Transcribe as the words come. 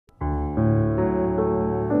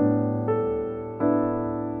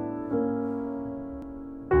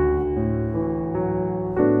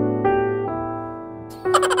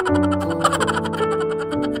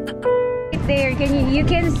you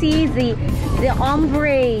can see the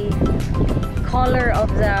ombre color of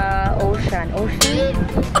the ocean. See?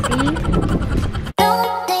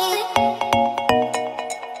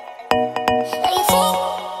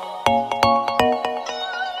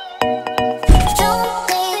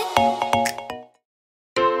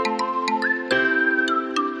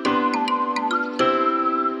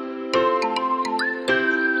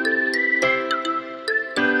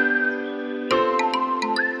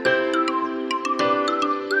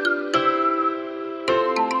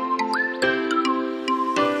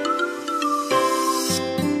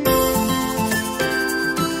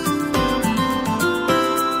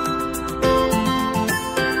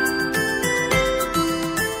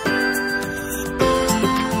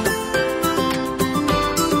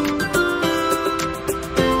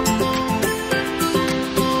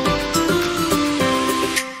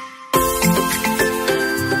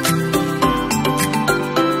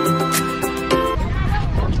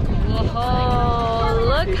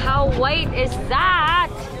 White is that?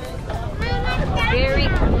 Very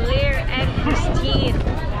clear and pristine.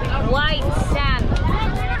 White sand.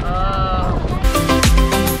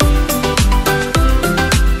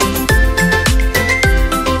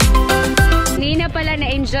 Kanina pala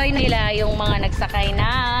na-enjoy nila yung mga nagsakay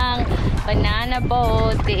ng banana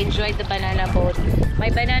boat. They enjoyed the banana boat. May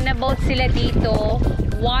banana boat sila dito.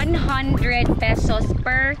 100 pesos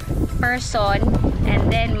per person. And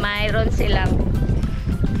then mayroon silang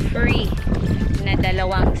free na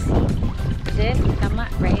dalawang seat. Is it? Tama,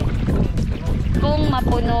 right? Kung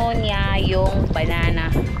mapuno niya yung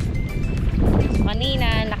banana. So,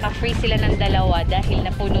 kanina, naka-free sila ng dalawa dahil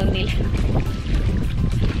napuno nila.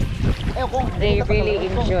 They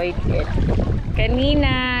really enjoyed it.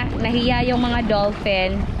 Kanina, nahiya yung mga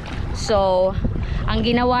dolphin. So, ang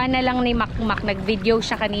ginawa na lang ni Makmak, nag-video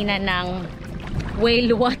siya kanina ng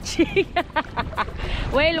whale watching.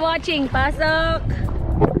 Whale watching, pasok!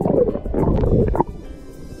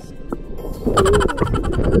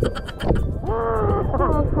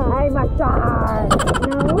 I'm a shark.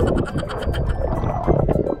 No?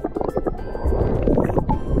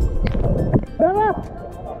 Tama!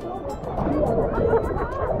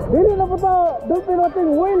 Dili na po ito. Dolphin watching.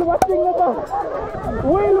 Whale watching na ito.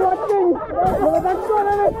 Whale watching. Mga takso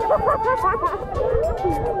namin.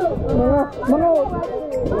 Mga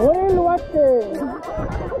whale watching.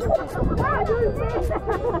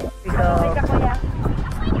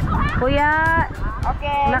 Kuya,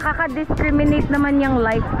 Okay. nakaka-discriminate naman yung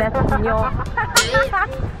life vest nyo.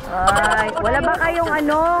 Ay, wala ba kayong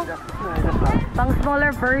ano? Pang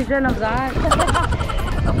smaller version of that?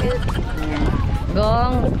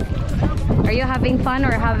 Gong, are you having fun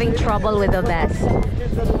or having trouble with the vest?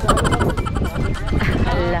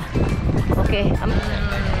 Ala. Okay.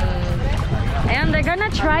 And they're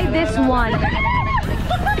gonna try this one.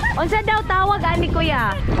 Unsa daw tawag ani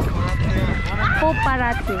kuya?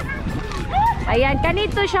 Poparazzi. Ayan,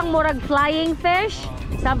 kanito siyang murag flying fish.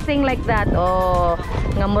 Something like that. Oh,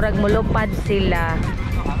 nga murag mulupad sila.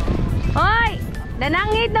 Hoy!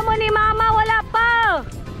 Nanangit na mo ni mama, wala pa!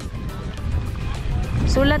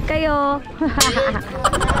 Sulat kayo.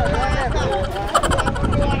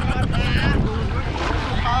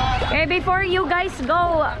 Okay, before you guys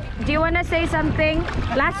go, do you wanna say something?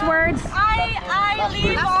 Last words? I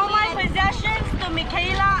leave all my possessions to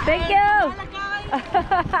Michaela. Thank you!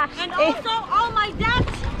 And also all my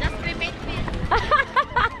debts. Just remit me.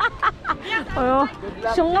 Oh,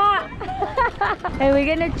 sunga. And we're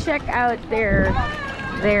gonna check out their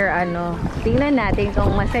ano. Tingnan natin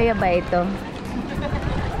kung masaya ba ito.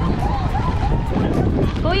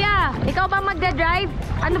 Kuya, ikaw ba magda-drive?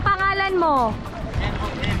 Ano pangalan mo?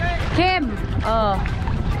 Kim. Oh.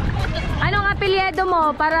 Anong apelyido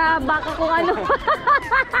mo para baka kung ano?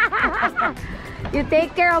 You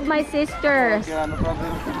take care of my sisters.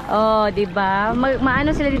 Oh, di ba?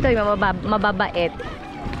 Maano sila dito, mababait.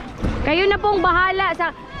 Kayo na pong bahala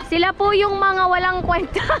sa sila po yung mga walang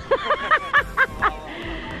kwenta.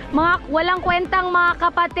 Mga walang kwentang mga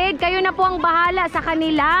kapatid, kayo na po ang bahala sa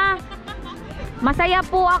kanila. Masaya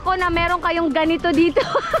po ako na meron kayong ganito dito.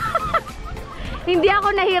 Hindi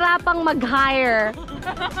ako nahirapang mag-hire.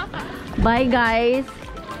 Bye guys.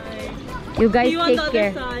 You guys take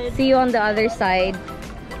care. See you on the other side.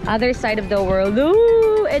 Other side of the world.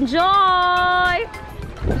 Ooh, enjoy!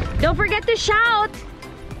 Don't forget to shout.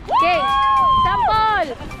 Okay,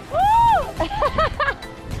 sample.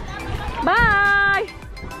 Bye!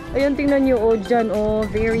 Ayun, tingnan nyo. Oh, dyan. Oh,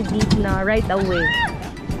 very deep na. Right away.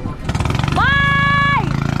 Bye!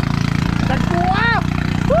 Nagkuwap!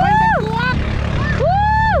 Nagkuwap!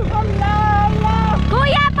 Woo!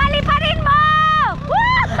 Kuya, paliparin mo! Woo!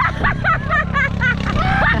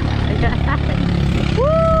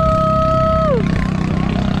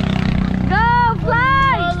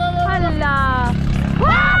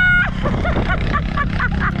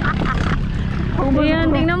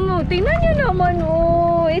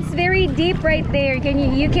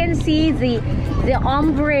 you can see the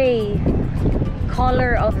ombre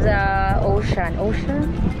color of the ocean.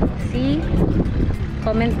 See?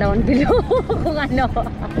 Comment down below kung ano.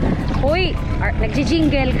 Uy,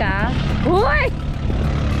 nagji-jingle ka? Uy!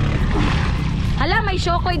 Hala, may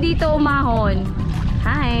Shokoy dito umahon.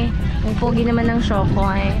 Hi. Ang pogi naman ng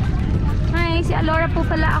Shokoy. Hi, si Alora po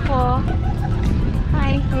pala ako.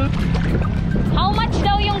 Hi. How much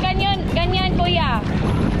daw yung ganyan, kuya?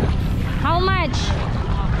 How much?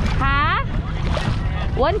 Ha?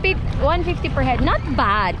 150 per head. Not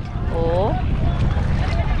bad. Oh.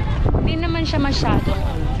 Hindi naman siya masyadong.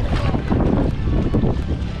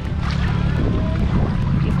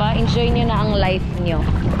 Diba? Enjoy nyo na ang life nyo.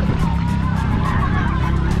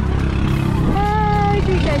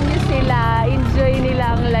 Tignan nyo sila. Enjoy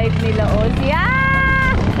nila ang life nila. Oh,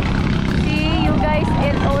 yeah! See, you guys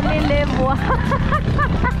can only live one.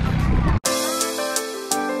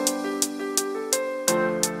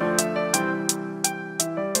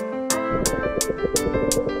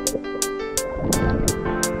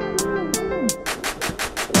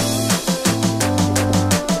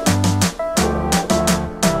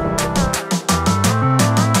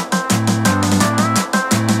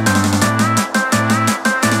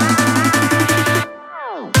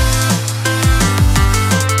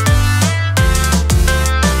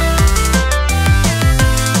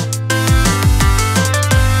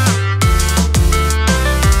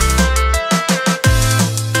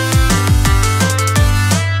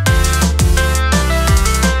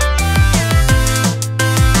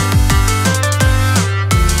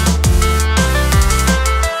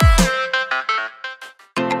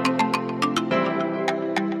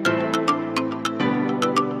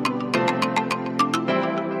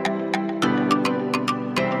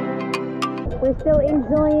 We're still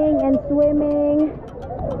enjoying and swimming.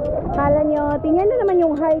 Kala nyo, tingnan nyo naman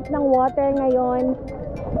yung height ng water ngayon.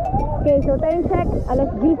 Okay, so time check. Alas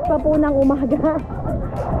 10 pa po ng umaga.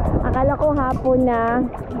 Akala ko hapon na.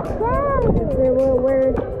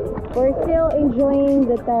 We're still enjoying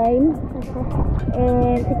the time.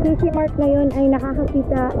 And si Casey Mark ngayon ay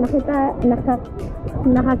nakakita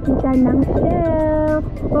ng shell.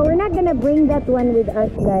 But we're not gonna bring that one with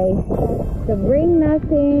us, guys. So bring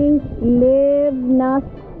nothing, live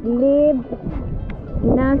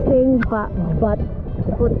nothing but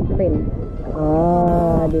footprint.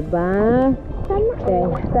 Oh, diba? Okay,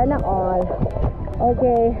 sana all.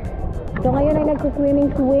 Okay. So ngayon ay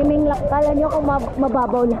nagsuswimming lang. Kala nyo kung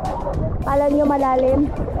mababaw lang. Kala nyo malalim.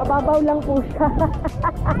 Mababaw lang po siya.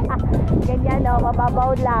 Ganyan, no?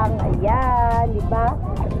 Mababaw lang. Ayan, diba?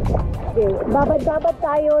 Okay. Babad-babad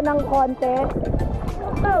tayo ng konti.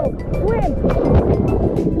 Oh, swim!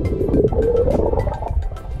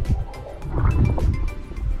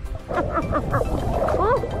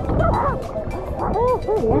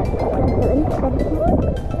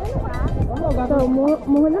 So,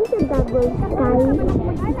 muhulang sa double sky.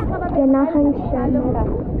 Ganahan siya.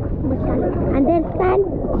 Understand?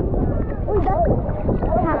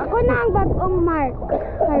 Ako na ang bagong Mark.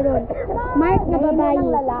 Karon. Mark na babae.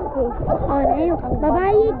 Lalaki. Oh, na yun.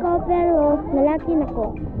 Babae ko pero lalaki na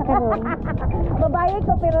ko. Karon. Babae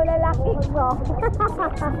ko pero lalaki ko.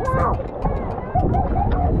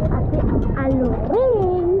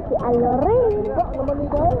 Si Aloring.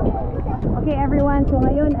 Okay everyone, so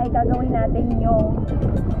ngayon ay gagawin natin yung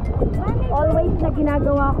always na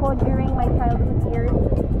ginagawa ko during my childhood years.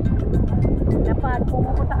 Na pag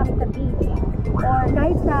pumupunta kami sa beach or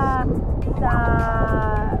kahit sa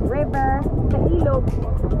river, sa ilog,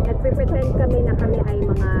 nagpe-pretend kami na kami ay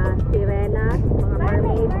mga sirena, mga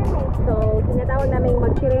mermaids. So, tinatawag namin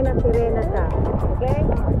mag-sirena siya. Okay?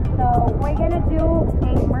 So, we're gonna do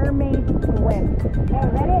a mermaid swim. Okay,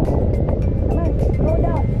 ready? Come on, go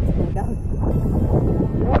down. Go down.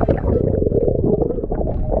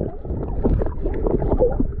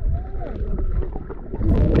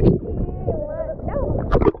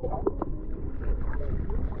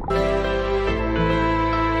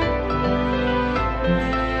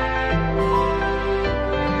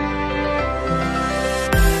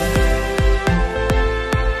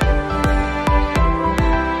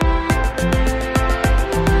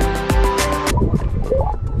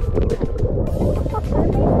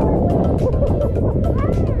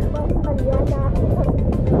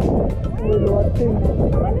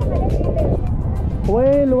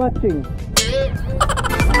 Whale watching.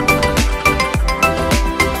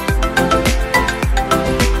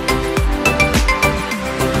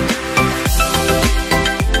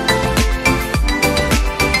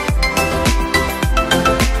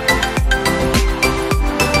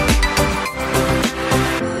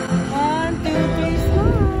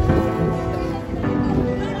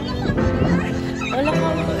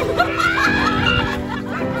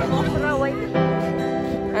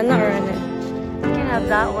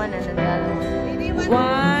 that one and then that one.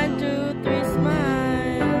 1, 2, 3, smile.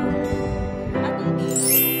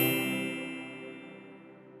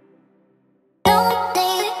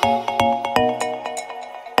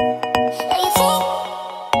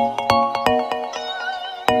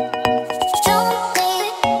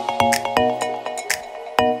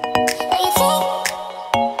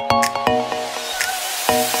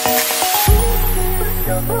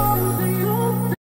 Oh,